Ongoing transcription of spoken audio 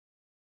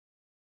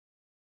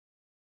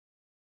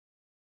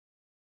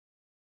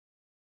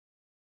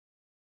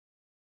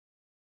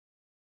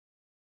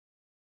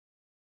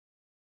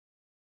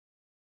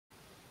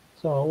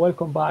So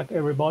welcome back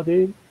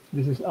everybody.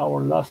 This is our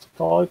last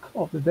talk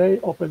of the day,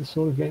 Open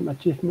Source Game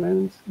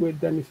Achievements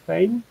with Dennis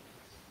Payne.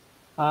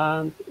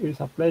 And it is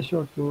a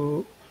pleasure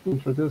to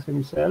introduce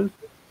himself.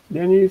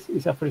 Dennis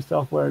is a free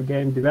software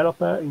game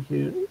developer in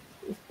his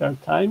spare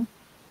time.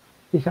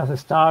 He has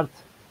started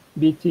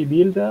BT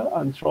Builder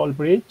and Troll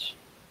Bridge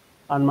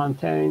and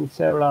maintains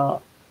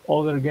several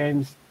other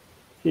games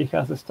he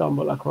has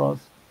stumbled across.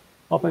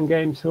 Open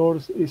Game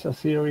Source is a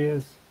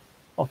series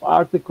of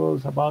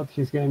articles about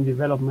his game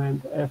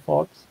development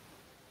efforts.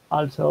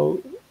 Also,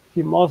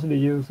 he mostly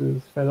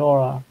uses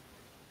Fedora.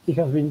 He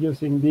has been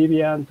using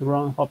Debian to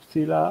run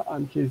Hubzilla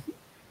and his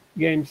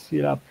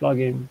Gamerzilla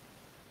plugin.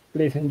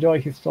 Please enjoy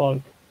his talk.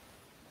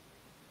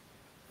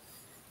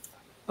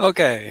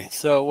 Okay,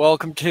 so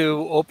welcome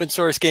to Open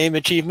Source Game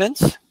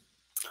Achievements.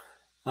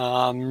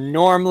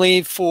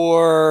 Normally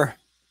for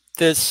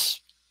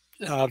this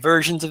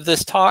versions of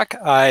this talk,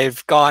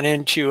 I've gone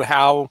into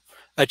how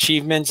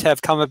achievements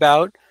have come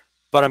about,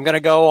 but I'm going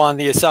to go on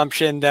the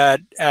assumption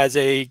that as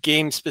a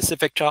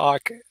game-specific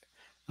talk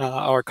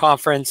or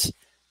conference,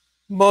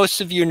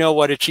 most of you know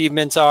what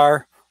achievements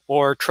are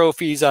or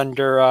trophies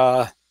under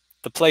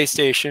the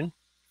PlayStation.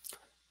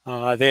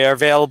 They are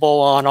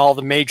available on all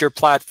the major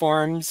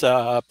platforms,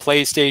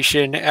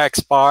 PlayStation,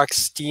 Xbox,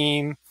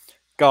 Steam,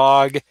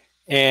 GOG,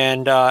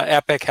 and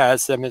Epic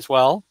has them as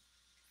well.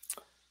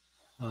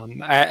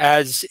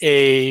 As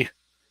a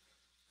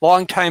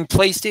longtime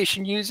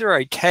PlayStation user,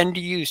 I tend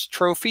to use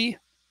Trophy,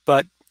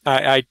 but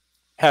I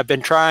have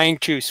been trying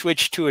to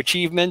switch to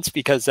achievements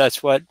because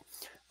that's what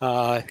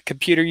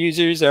computer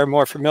users are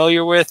more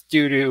familiar with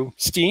due to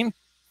Steam.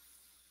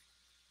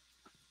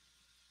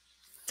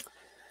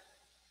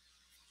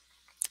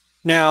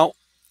 Now,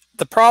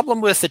 the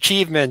problem with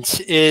achievements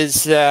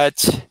is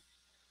that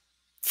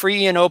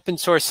free and open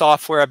source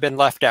software have been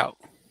left out.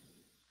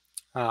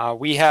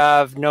 We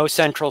have no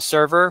central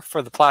server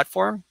for the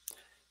platform.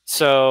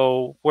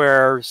 So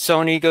where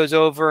Sony goes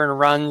over and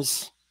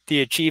runs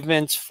the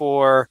achievements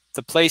for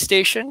the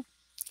PlayStation,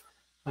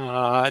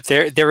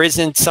 there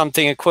isn't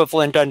something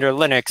equivalent under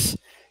Linux.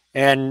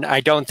 And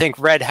I don't think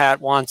Red Hat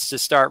wants to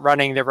start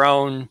running their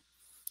own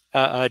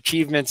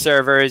achievement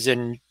servers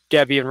and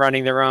Debian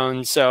running their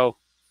own. So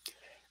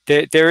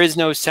there is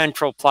no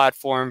central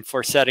platform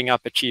for setting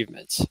up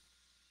achievements.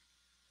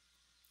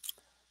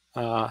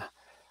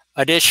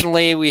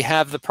 Additionally, we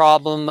have the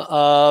problem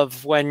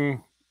of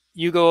when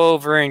you go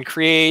over and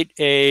create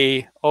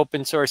a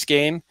open source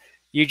game,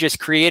 you just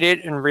create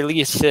it and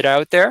release it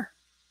out there.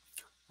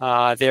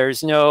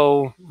 There's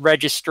no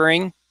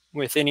registering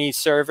with any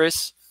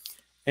service,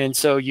 and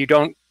so you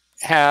don't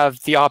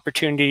have the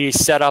opportunity to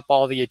set up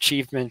all the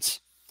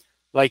achievements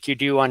like you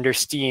do under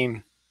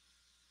Steam.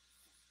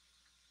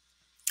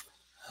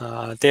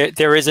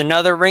 There is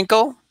another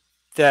wrinkle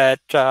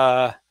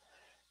that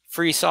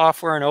free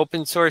software and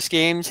open source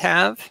games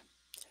have,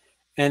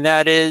 and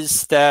that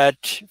is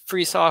that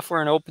free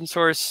software and open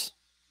source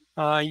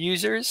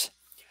users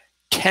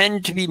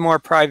tend to be more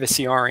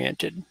privacy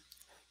oriented.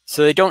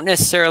 So they don't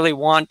necessarily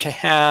want to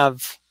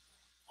have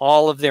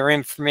all of their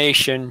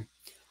information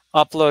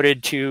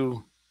uploaded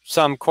to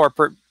some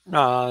corporate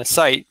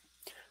site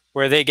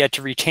where they get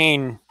to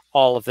retain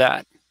all of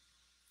that.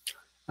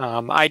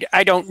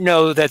 I don't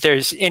know that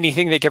there's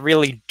anything they can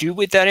really do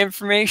with that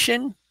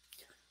information,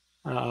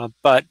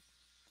 but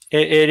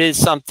it is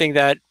something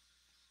that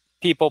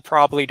people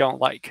probably don't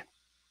like.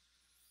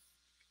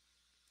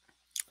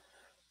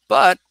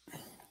 But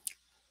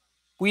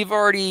we've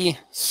already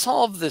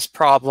solved this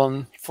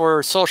problem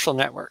for social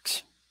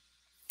networks.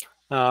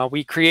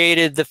 We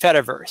created the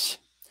Fediverse,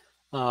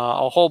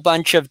 a whole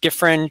bunch of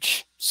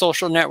different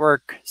social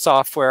network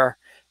software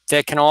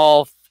that can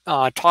all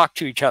talk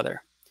to each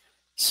other.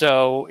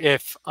 So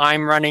if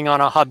I'm running on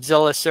a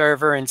Hubzilla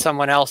server and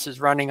someone else is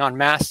running on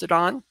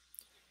Mastodon,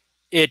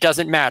 it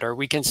doesn't matter.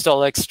 We can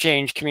still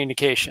exchange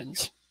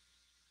communications.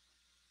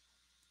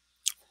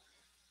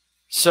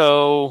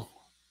 So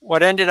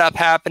what ended up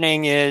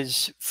happening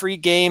is Free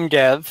Game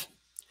Dev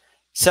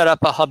set up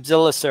a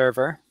Hubzilla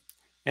server.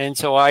 And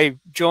so I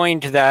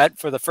joined that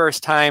for the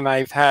first time.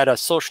 I've had a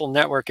social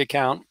network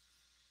account.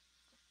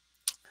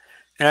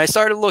 And I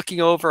started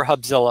looking over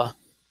Hubzilla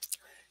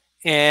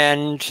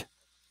and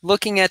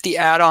looking at the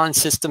add-on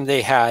system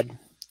they had.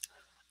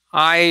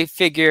 I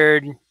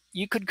figured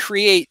you could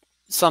create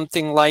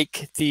something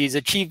like these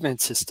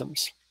achievement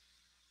systems.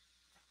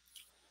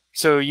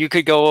 So you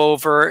could go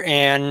over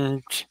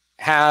and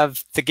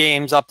have the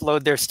games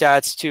upload their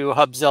stats to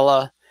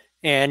Hubzilla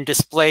and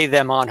display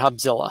them on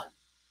Hubzilla.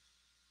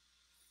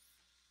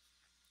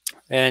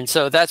 And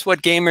so that's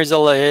what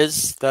Gamerzilla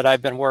is that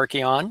I've been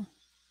working on.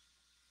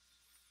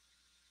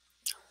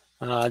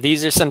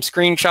 These are some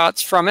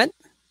screenshots from it,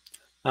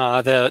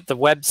 the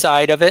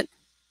website of it.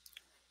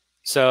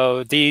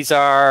 So these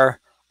are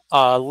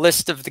a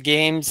list of the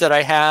games that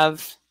I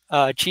have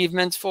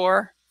achievements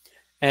for,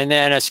 and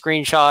then a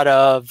screenshot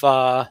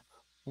of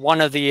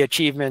one of the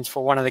achievements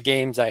for one of the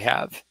games I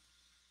have.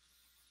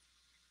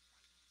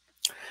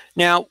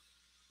 Now,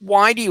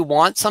 why do you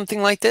want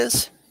something like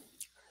this?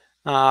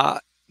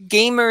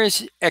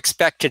 Gamers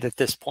expect it at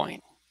this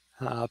point.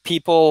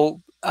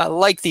 People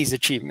like these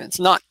achievements,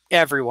 not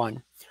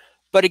everyone,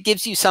 but it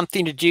gives you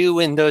something to do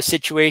in those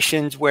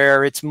situations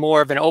where it's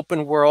more of an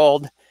open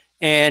world,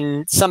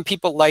 and some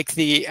people like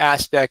the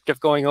aspect of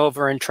going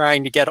over and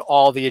trying to get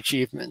all the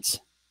achievements.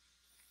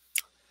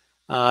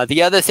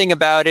 The other thing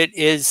about it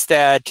is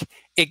that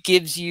it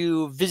gives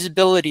you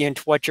visibility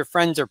into what your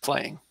friends are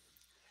playing.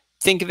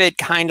 Think of it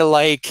kind of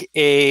like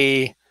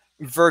a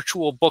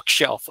virtual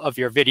bookshelf of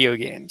your video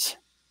games.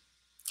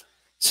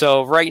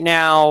 So right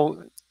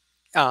now,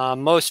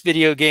 most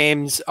video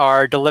games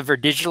are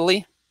delivered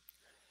digitally.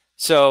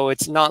 So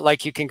it's not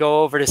like you can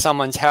go over to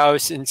someone's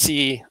house and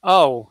see,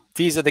 oh,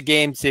 these are the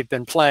games they've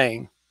been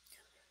playing.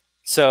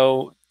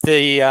 So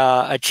the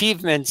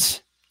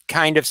achievements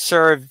kind of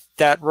serve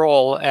that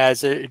role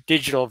as a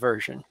digital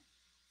version.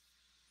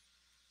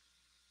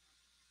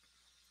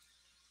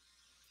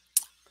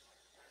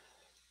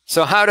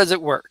 So how does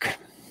it work?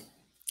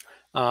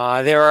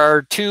 There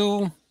are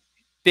two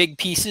big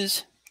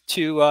pieces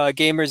to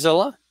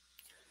Gamerzilla.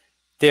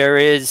 There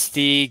is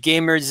the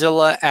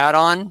Gamerzilla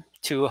add-on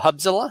to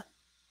Hubzilla,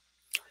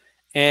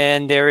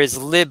 and there is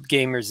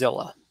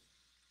LibGamerzilla.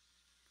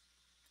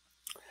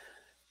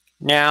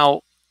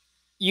 Now,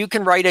 you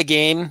can write a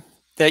game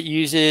that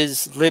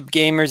uses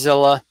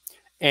LibGamerzilla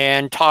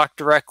and talk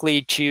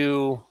directly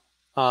to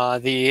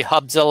the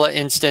Hubzilla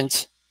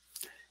instance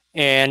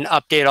and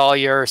update all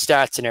your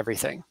stats and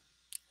everything.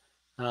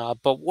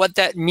 But what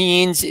that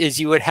means is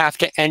you would have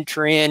to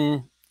enter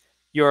in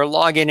your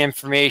login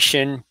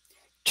information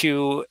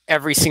to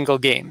every single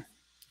game.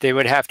 They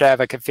would have to have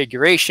a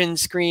configuration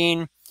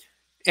screen,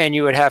 and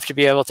you would have to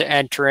be able to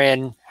enter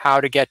in how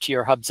to get to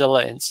your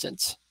Hubzilla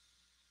instance.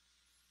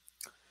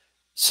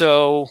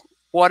 So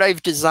what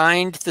I've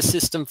designed the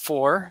system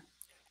for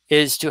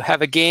is to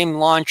have a game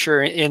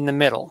launcher in the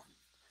middle,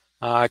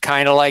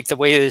 kind of like the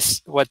way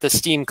what the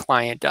Steam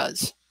client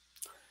does.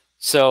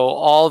 So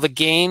all the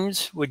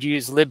games would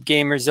use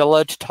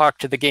LibGamerzilla to talk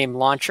to the game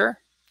launcher,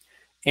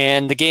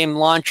 and the game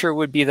launcher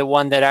would be the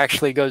one that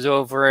actually goes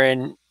over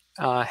and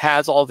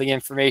has all the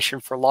information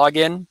for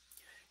login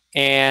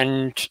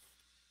and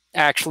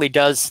actually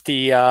does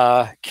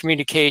the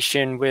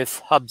communication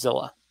with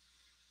Hubzilla.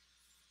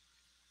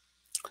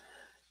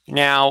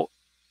 Now,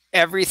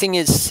 everything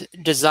is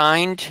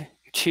designed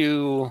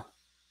to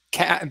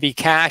be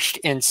cached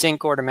and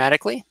sync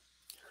automatically.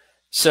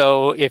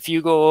 So if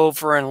you go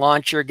over and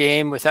launch your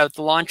game without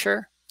the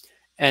launcher,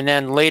 and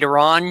then later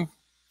on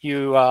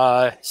you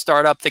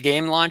start up the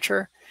game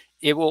launcher,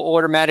 it will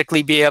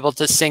automatically be able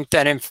to sync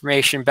that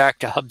information back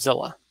to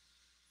Hubzilla.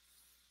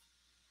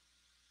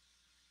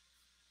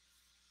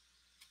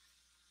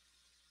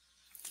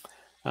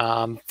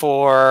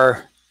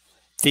 For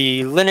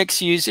the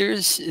Linux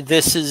users,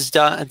 this is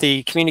done.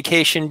 The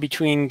communication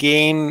between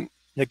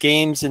the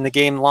games and the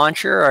game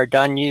launcher are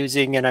done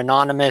using an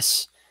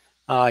anonymous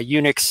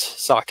Unix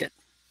socket.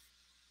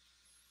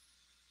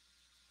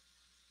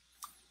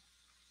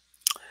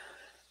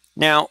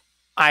 Now,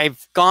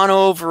 I've gone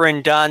over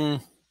and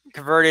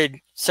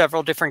converted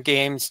several different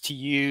games to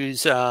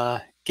use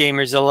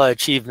Gamerzilla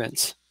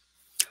achievements.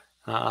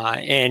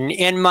 And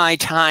in my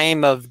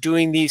time of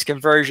doing these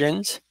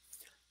conversions,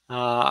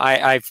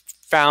 I've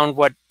found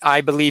what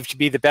I believe to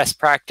be the best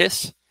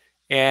practice.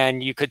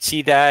 And you could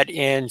see that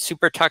in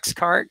Super Tux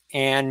Kart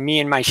and Me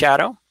and My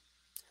Shadow.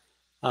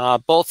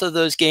 Both of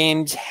those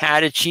games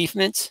had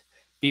achievements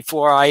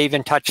before I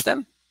even touched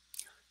them.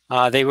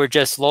 They were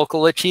just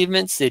local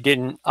achievements. They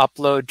didn't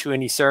upload to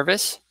any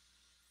service.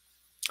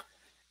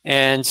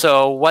 And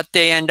so what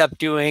they end up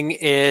doing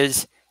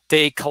is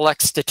they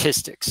collect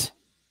statistics.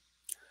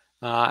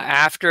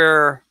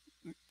 After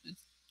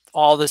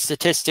all the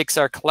statistics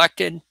are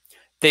collected,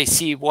 they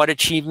see what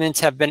achievements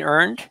have been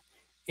earned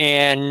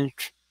and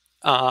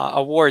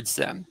awards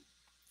them.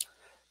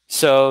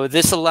 So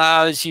this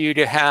allows you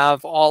to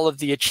have all of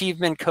the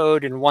achievement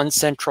code in one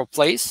central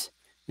place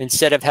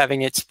instead of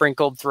having it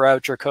sprinkled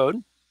throughout your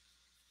code.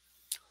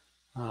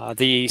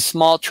 The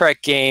Small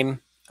Trek game,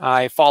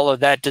 I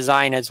followed that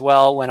design as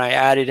well when I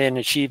added in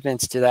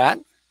achievements to that.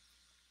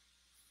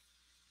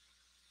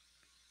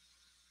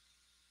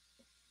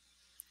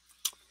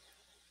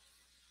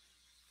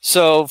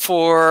 So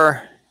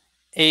for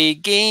a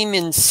game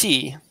in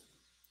C,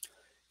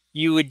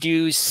 you would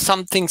do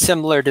something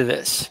similar to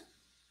this.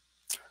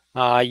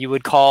 You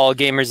would call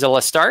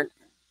Gamerzilla start.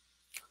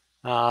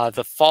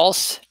 The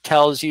false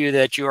tells you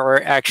that you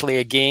are actually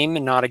a game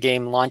and not a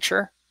game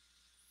launcher.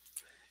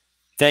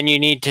 Then you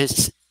need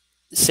to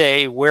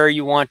say where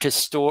you want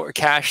to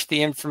cache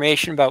the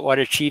information about what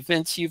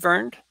achievements you've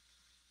earned.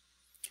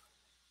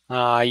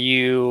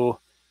 You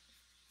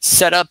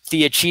set up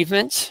the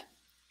achievements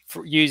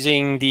for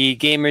using the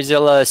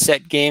Gamerzilla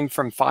set game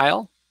from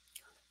file.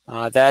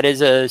 That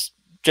is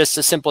just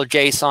a simple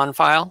JSON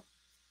file.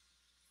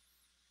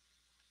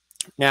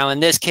 Now in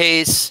this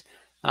case,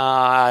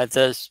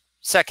 the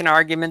second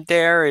argument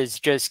there is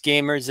just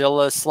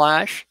Gamerzilla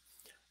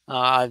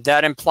 /.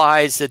 That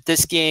implies that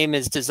this game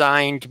is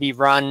designed to be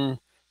run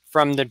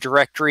from the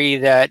directory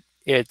that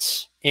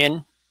it's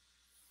in.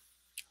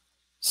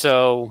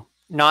 So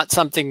not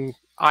something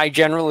I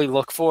generally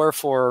look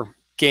for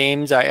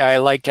games. I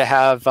like to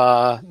have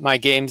my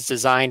games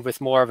designed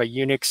with more of a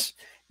Unix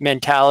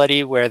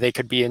mentality where they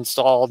could be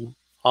installed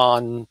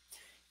in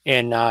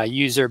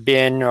user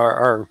bin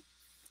or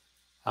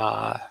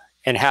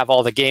and have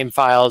all the game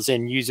files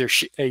in user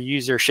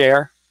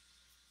share.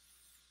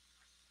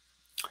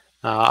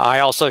 I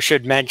also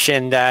should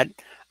mention that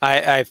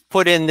I've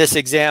put in this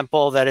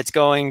example that it's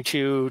going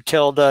to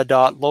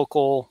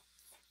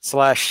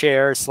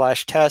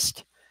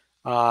tilde.local/share/test.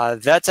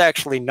 That's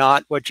actually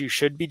not what you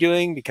should be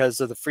doing because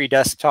of the free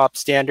desktop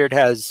standard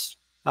has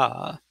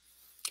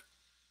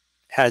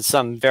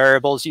some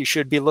variables you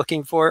should be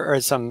looking for,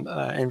 or some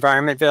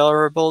environment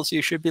variables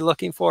you should be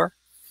looking for.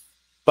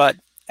 But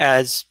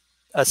as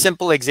a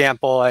simple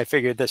example, I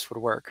figured this would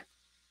work.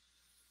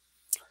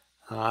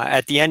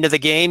 At the end of the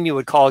game, you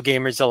would call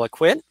Gamerzilla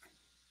quit.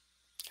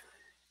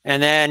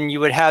 And then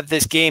you would have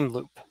this game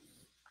loop.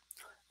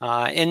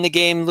 In the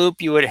game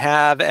loop, you would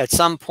have at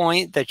some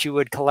point that you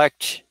would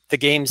collect the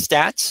game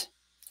stats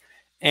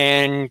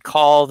and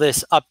call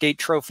this update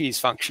trophies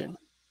function.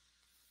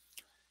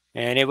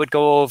 And it would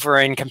go over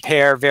and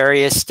compare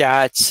various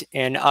stats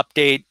and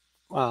update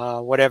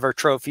whatever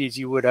trophies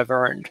you would have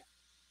earned.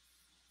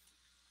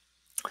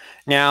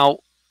 Now,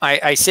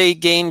 I say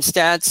game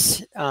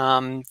stats.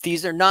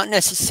 These are not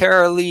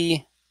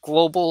necessarily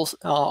global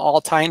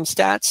all-time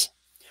stats.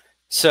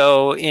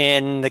 So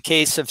in the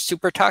case of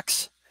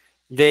SuperTux,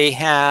 they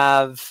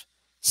have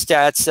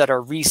stats that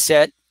are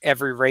reset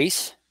every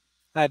race,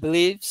 I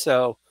believe.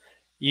 So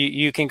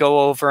you can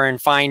go over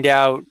and find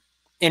out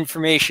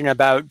information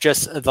about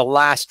just the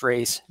last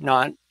race,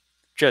 not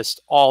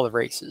just all the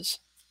races.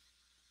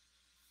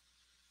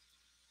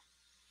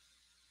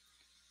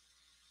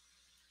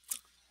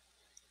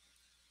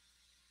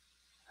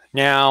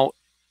 Now,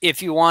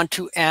 if you want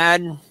to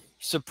add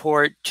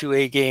support to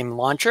a game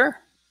launcher,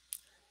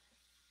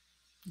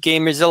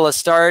 Gamerzilla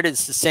start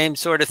is the same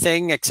sort of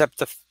thing, except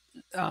the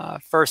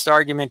first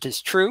argument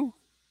is true.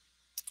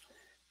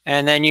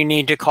 And then you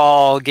need to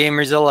call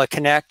Gamerzilla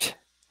connect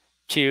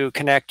to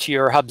connect to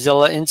your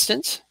Hubzilla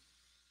instance.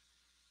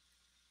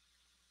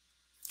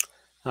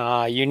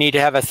 You need to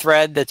have a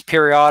thread that's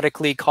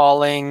periodically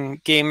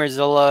calling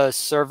Gamerzilla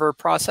server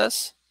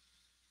process.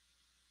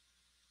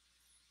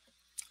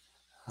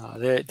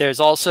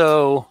 There's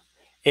also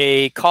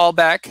a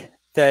callback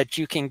that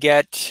you can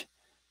get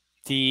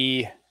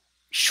the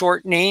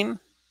short name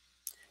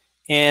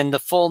and the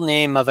full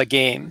name of a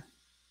game.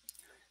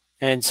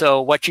 And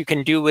so what you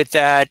can do with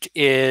that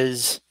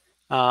is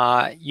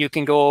you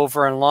can go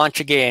over and launch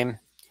a game,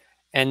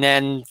 and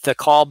then the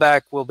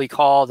callback will be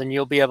called and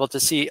you'll be able to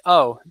see,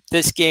 oh,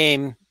 this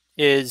game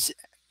is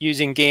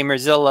using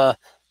Gamerzilla.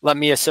 Let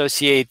me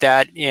associate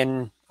that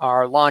in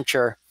our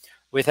launcher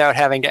without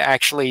having to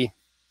actually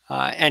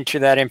enter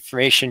that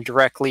information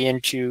directly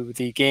into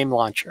the game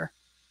launcher.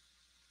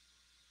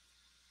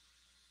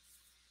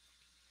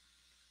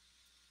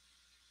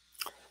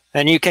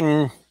 And you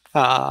can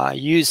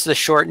use the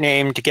short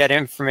name to get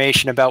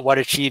information about what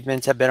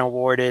achievements have been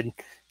awarded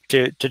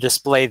to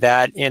display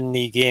that in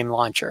the game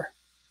launcher.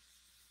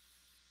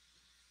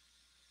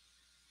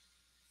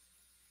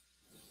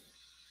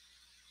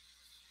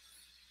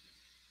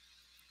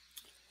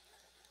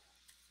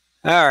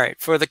 All right,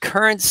 for the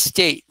current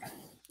state,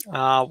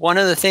 one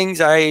of the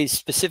things I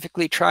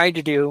specifically tried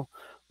to do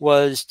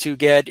was to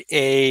get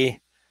a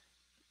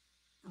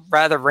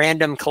rather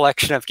random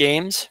collection of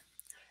games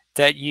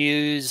that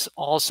use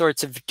all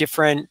sorts of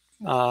different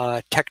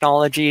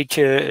technology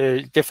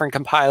to different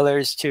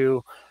compilers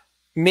to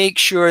make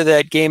sure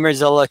that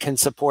Gamerzilla can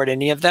support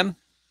any of them.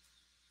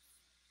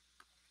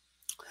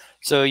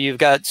 So you've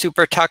got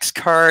SuperTux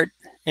Kart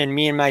and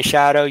Me and My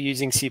Shadow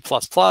using C++,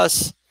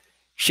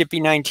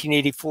 Shippy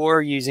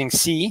 1984 using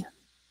C.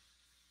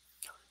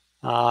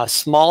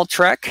 Small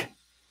Trek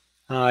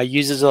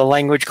uses a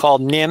language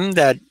called NIM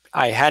that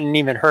I hadn't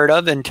even heard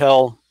of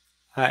until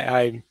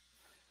I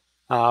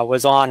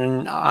was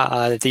on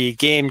the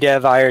Game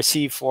Dev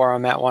IRC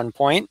forum at one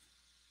point.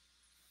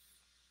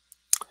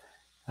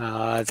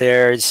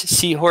 There's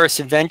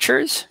Seahorse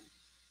Adventures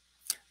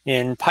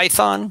in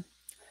Python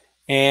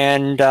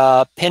and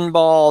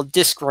Pinball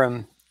Disc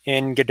Room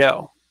in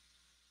Godot.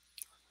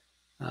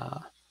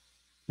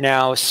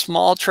 Now,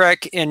 Small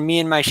Trek and Me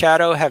and My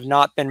Shadow have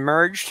not been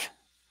merged.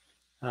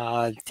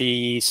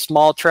 The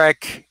Small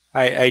Trek,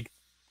 I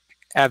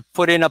have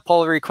put in a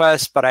pull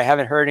request, but I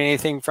haven't heard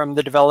anything from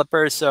the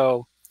developer,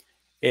 so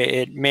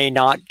it may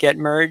not get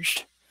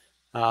merged.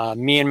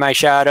 Me and My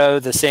Shadow,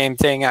 the same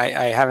thing.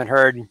 I haven't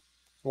heard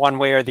one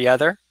way or the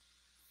other.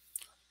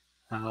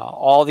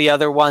 All the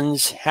other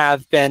ones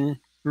have been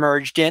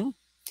merged in.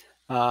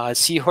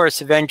 Seahorse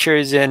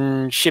Adventures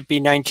and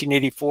Shippy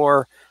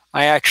 1984,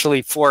 I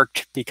actually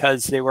forked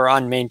because they were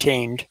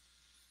unmaintained.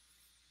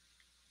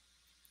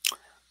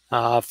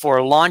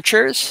 For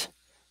launchers,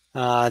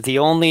 the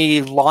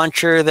only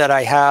launcher that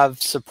I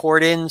have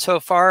support in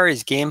so far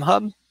is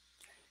GameHub,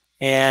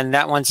 and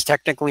that one's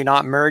technically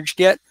not merged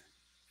yet.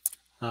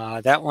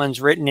 That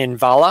one's written in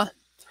Vala,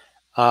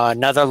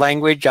 another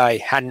language I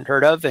hadn't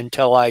heard of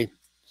until I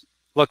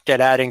looked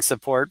at adding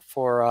support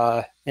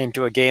for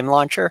into a game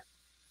launcher.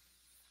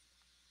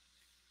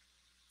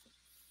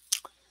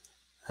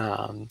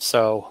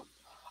 So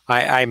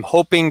I'm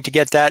hoping to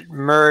get that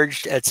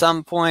merged at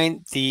some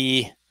point.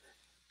 The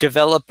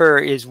developer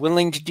is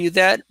willing to do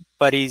that,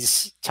 but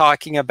he's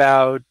talking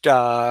about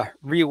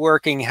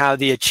reworking how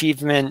the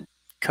achievement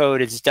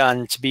code is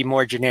done to be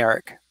more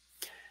generic.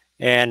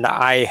 And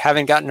I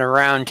haven't gotten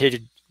around to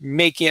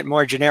making it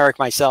more generic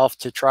myself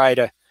to try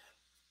to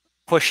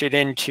push it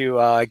into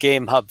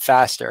GameHub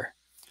faster.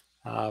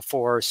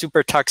 For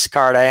Super Tux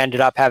Card, I ended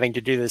up having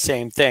to do the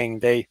same thing.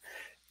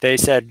 They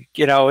said,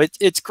 you know,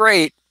 it's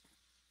great,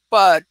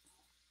 but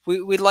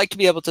we'd like to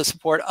be able to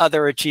support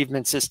other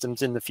achievement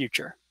systems in the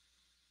future.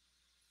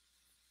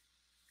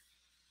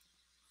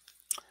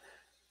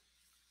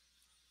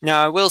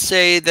 Now, I will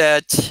say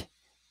that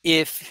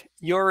if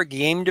you're a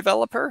game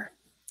developer,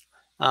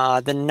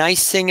 the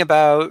nice thing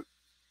about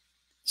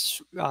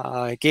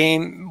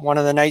one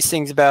of the nice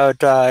things about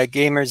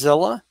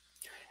Gamerzilla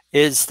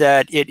is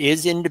that it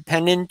is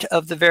independent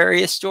of the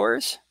various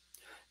stores.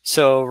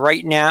 So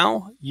right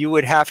now, you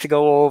would have to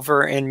go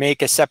over and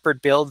make a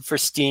separate build for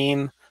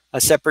Steam,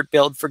 a separate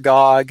build for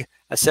GOG,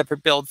 a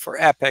separate build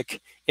for Epic,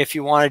 if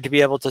you wanted to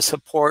be able to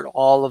support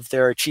all of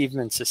their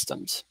achievement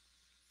systems.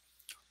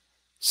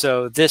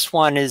 So this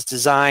one is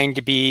designed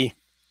to be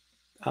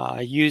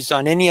used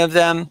on any of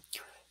them,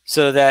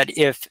 so that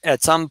if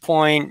at some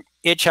point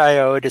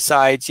itch.io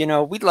decides, you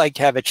know, we'd like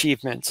to have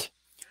achievements,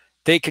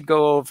 they could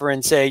go over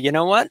and say, you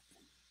know what,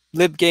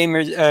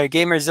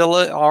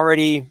 Gamerzilla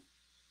already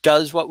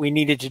does what we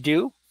needed to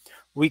do.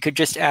 We could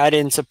just add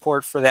in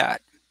support for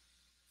that.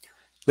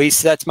 At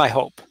least that's my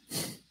hope.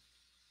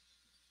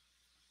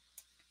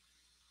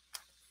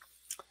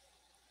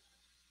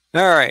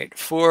 All right,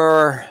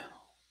 for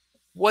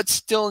what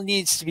still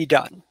needs to be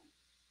done.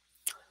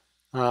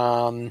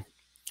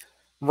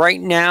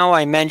 Right now,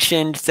 I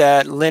mentioned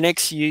that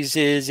Linux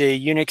uses a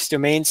Unix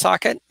domain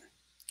socket.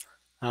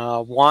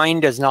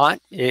 Wine does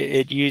not.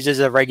 It uses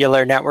a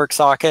regular network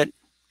socket.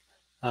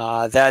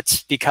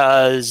 That's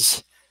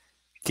because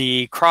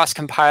the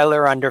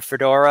cross-compiler under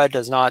Fedora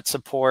does not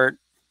support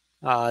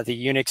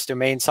the Unix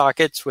domain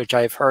sockets, which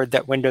I've heard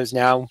that Windows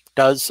now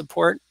does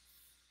support.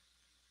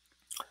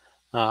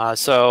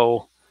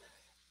 So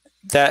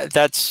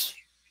that's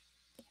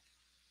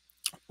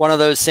one of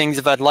those things.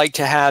 If I'd like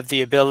to have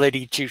the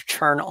ability to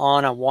turn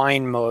on a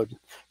wine mode,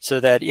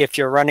 so that if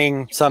you're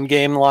running some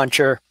game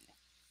launcher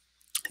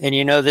and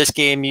you know this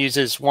game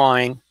uses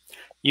wine,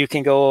 you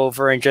can go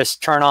over and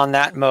just turn on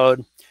that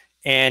mode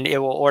and it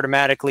will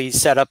automatically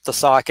set up the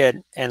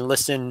socket and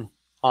listen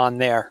on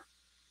there.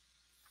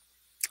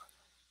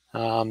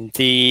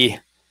 The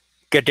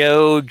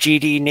Godot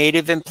GD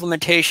native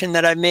implementation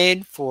that I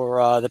made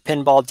for the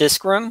pinball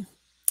disk room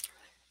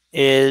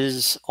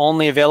is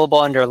only available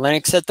under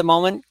Linux at the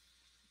moment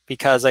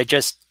because I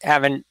just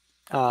haven't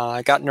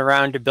gotten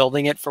around to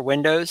building it for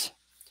Windows.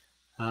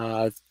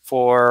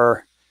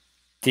 For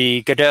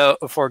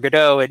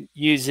Godot, it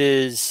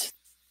uses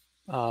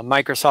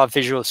Microsoft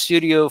Visual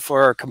Studio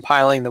for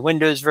compiling the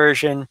Windows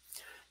version,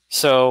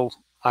 so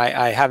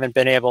I haven't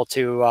been able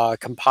to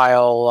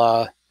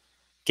compile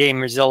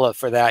Gamerzilla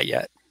for that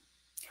yet.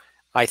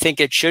 I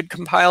think it should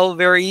compile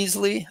very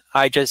easily.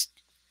 I just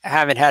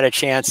haven't had a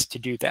chance to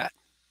do that.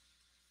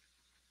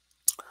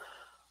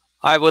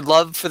 I would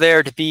love for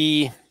there to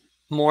be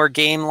more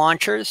game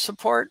launchers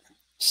support,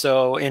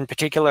 so in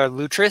particular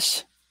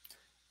Lutris,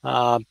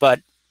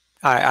 but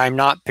I'm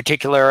not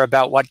particular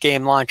about what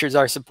game launchers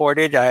are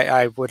supported.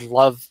 I would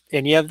love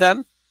any of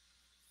them.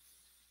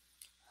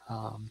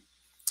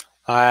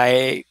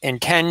 I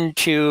intend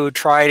to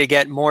try to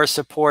get more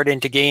support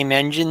into game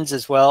engines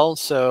as well.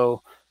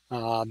 So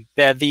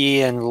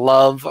Bevy and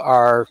Love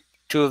are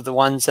two of the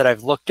ones that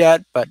I've looked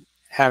at, but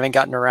haven't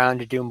gotten around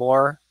to do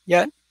more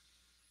yet.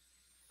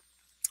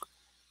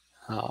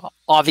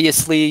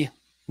 Obviously,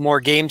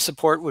 more game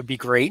support would be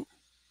great.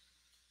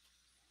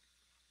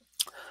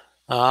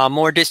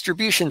 More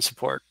distribution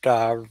support.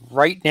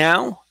 Right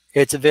now,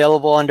 it's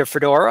available under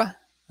Fedora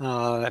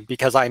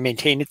because I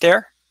maintain it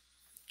there.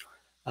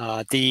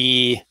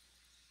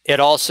 It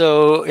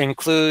also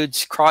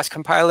includes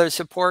cross-compiler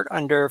support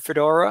under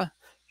Fedora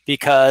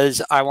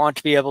because I want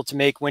to be able to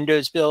make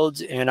Windows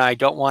builds and I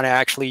don't want to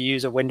actually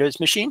use a Windows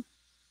machine.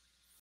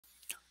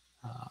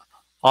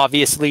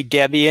 Obviously,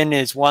 Debian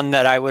is one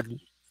that I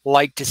would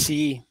like to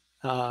see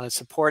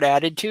support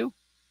added to.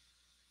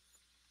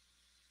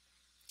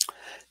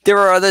 There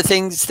are other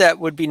things that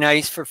would be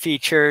nice for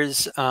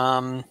features.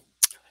 The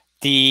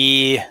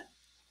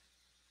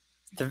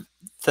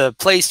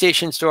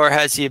PlayStation Store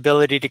has the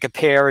ability to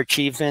compare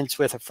achievements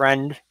with a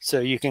friend, so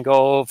you can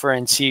go over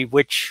and see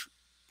which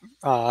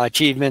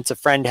achievements a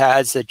friend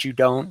has that you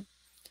don't.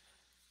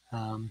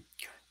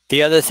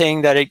 The other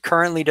thing that it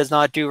currently does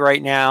not do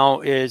right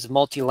now is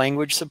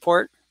multi-language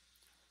support.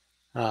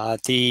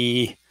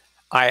 I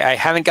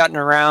haven't gotten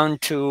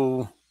around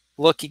to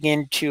looking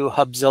into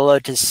Hubzilla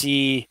to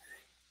see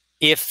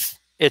if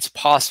it's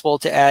possible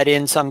to add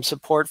in some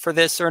support for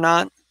this or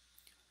not.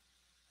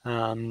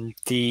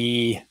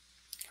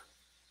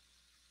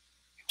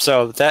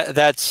 So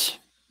that's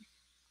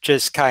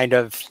just kind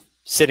of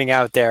sitting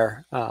out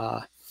there.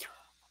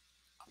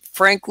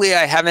 Frankly,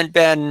 I haven't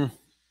been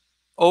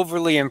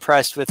overly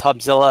impressed with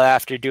Hubzilla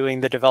after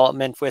doing the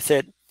development with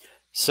it.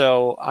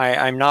 So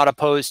I'm not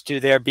opposed to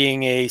there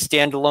being a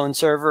standalone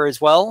server as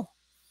well.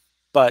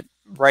 But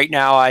right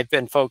now I've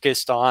been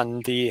focused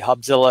on the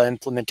Hubzilla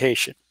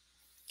implementation.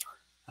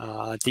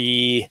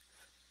 The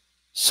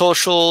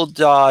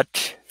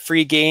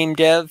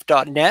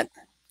social.freegamedev.net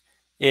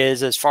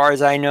is, as far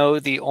as I know,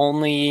 the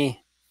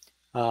only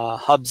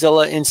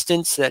Hubzilla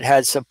instance that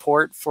has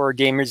support for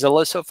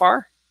Gamerzilla so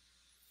far.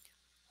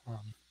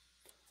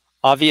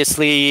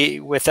 Obviously,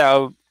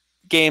 without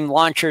game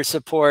launcher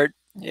support,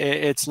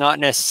 it's not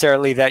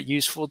necessarily that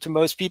useful to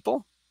most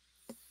people.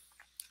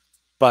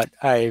 But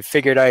I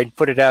figured I'd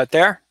put it out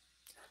there.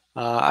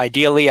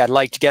 Ideally, I'd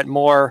like to get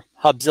more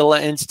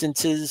Hubzilla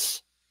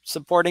instances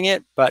supporting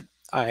it, but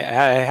I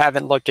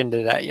haven't looked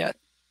into that yet.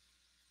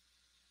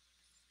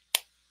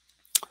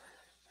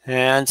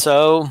 And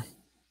so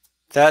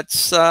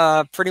that's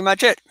pretty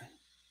much it.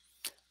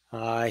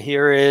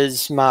 Here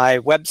is my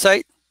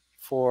website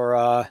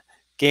for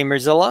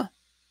Gamerzilla.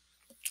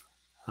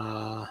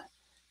 I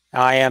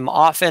am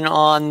often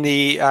on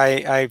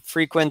I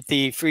frequent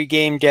the Free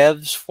Game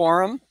Devs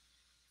forum.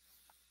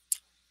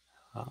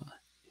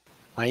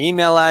 My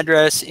email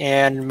address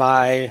and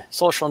my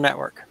social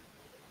network.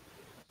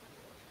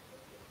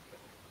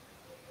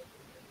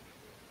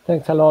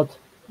 Thanks a lot,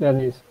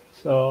 Dennis.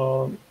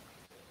 So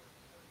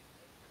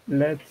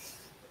let's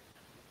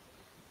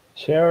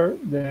share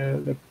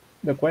the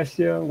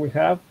question we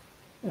have.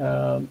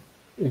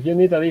 If you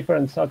need a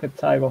different socket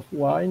type of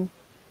wine,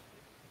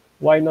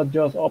 why not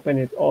just open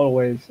it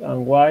always?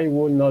 And why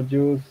would not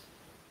use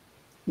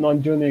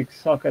non-Unix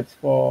sockets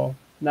for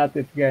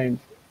native games?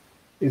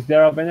 Is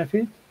there a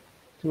benefit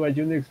to a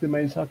Unix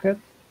domain socket?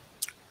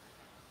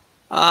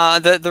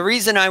 The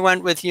reason I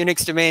went with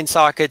Unix domain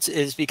sockets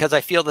is because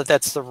I feel that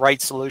that's the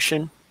right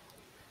solution.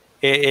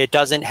 It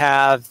doesn't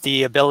have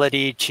the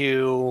ability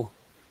to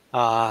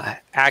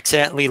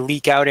accidentally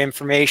leak out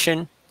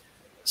information.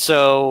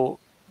 So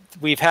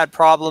we've had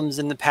problems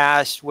in the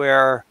past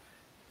where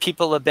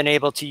people have been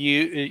able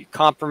to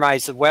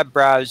compromise the web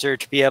browser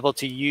to be able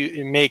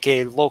to make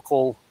a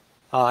local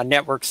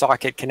network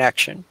socket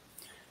connection.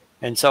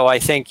 And so I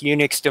think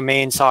Unix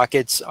domain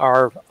sockets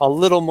are a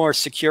little more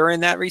secure in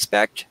that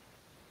respect.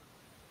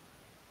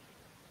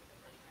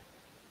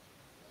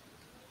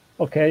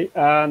 Okay,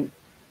 and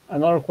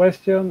another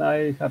question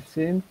I have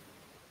seen.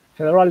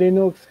 Fedora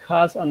Linux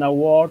has an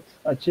award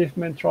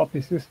achievement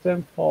trophy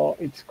system for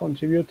its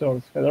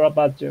contributors, Fedora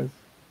badges.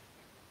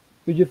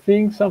 Do you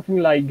think something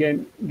like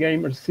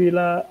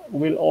Gamerzilla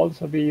will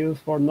also be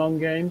used for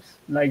non-games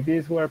like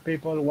this, where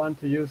people want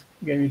to use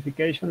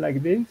gamification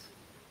like this?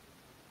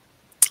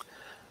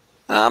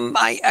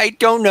 I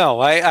don't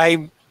know.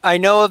 I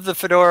know of the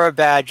Fedora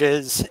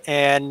badges,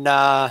 and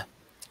the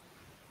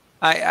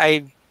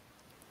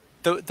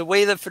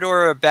way the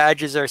Fedora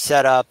badges are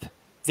set up,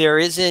 there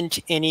isn't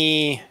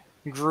any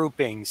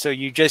grouping. So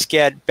you just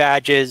get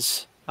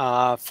badges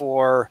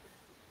for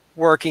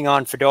working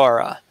on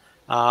Fedora.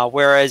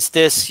 Whereas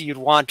this, you'd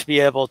want to be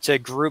able to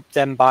group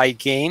them by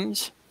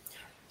games.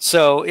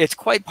 So it's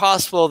quite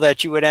possible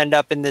that you would end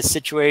up in this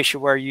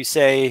situation where you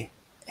say,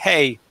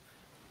 hey,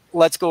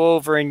 let's go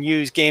over and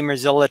use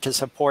Gamerzilla to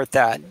support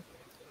that.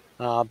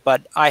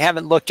 But I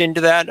haven't looked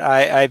into that.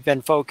 I've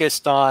been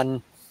focused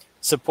on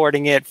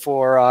supporting it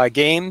for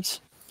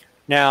games.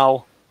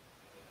 Now,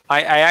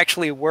 I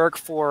actually work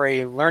for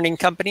a learning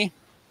company,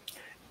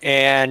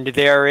 and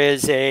there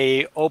is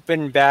a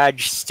open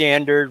badge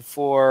standard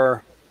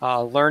for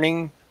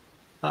learning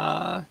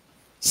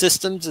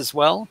systems as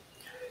well.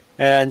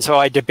 And so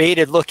I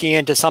debated looking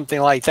into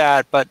something like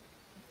that, but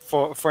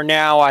for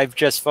now, I've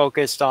just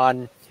focused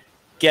on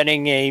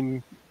getting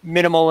a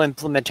minimal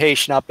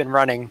implementation up and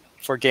running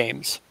for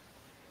games.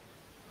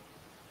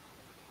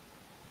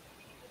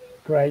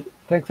 Great.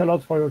 Thanks a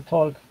lot for your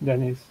talk,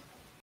 Dennis.